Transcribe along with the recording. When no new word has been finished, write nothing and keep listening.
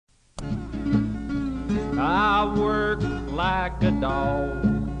I work like a dog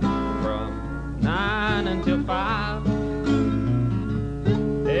from 9 until 5.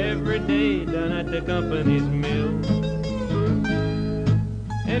 Every day done at the company's mill.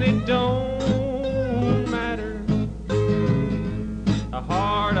 And it don't matter how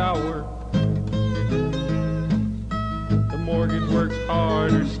hard I work, the mortgage works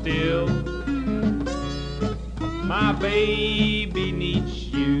harder still. My baby needs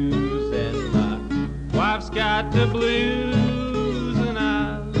shoes and my wife's got the blues, and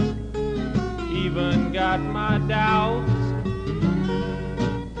I've even got my doubts,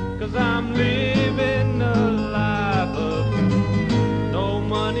 'cause I'm living a life of no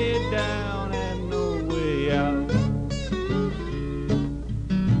money down and no way out.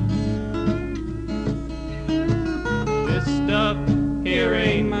 This stuff here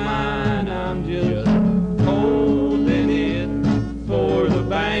ain't mine, I'm just holding it for the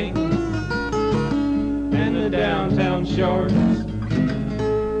bank and the downtown sharks.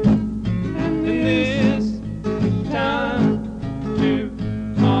 And this time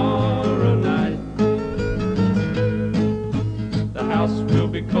tomorrow night, the house will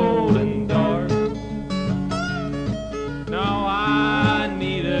be cold and dark. Now I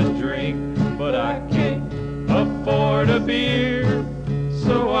need a drink, but I can't afford a beer,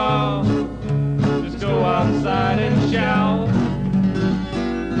 so I'll just go outside and shout.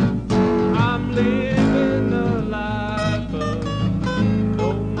 I'm living a life of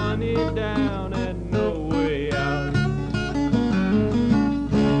no money down.